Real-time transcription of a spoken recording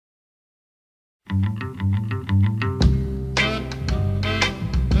Hey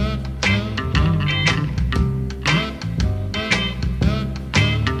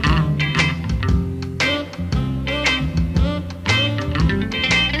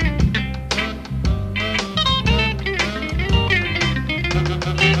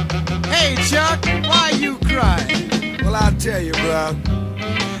Chuck, why you crying? Well, I'll tell you, bro.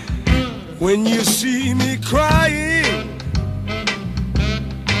 When you see me crying,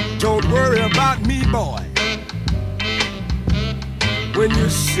 don't worry about me, boy. When you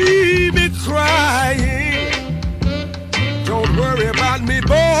see me crying, don't worry about me,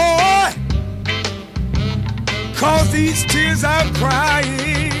 boy. 'Cause these tears I'm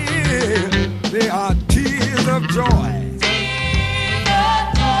crying, they are tears of joy.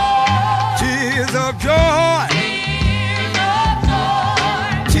 Tears of joy.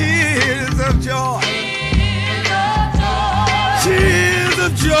 Tears of joy. Tears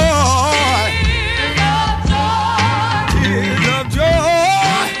of joy. Tears of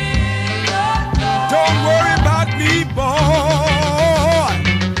joy. Don't worry about me, boy.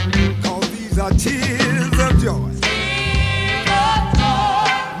 'Cause these are tears of joy.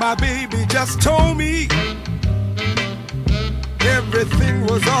 My baby just told me everything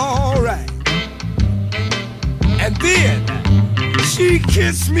was alright. And then she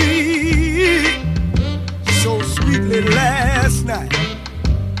kissed me so sweetly last night.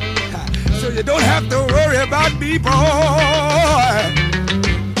 So you don't have to worry about me, boy.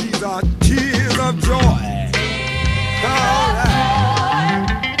 These are tears of joy. All right.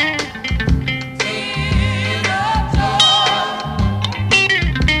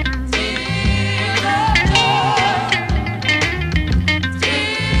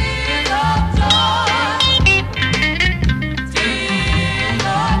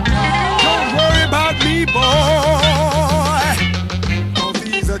 Boy, oh,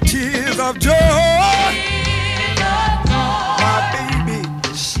 these are tears of joy. My baby,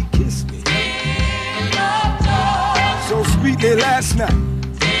 she kissed me so sweetly last night.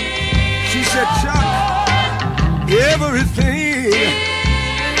 She said, Chuck, everything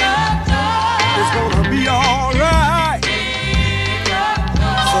is gonna be alright.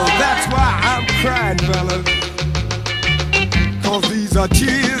 So that's why I'm crying, fellas, 'cause these are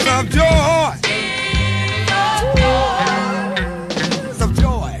tears of joy.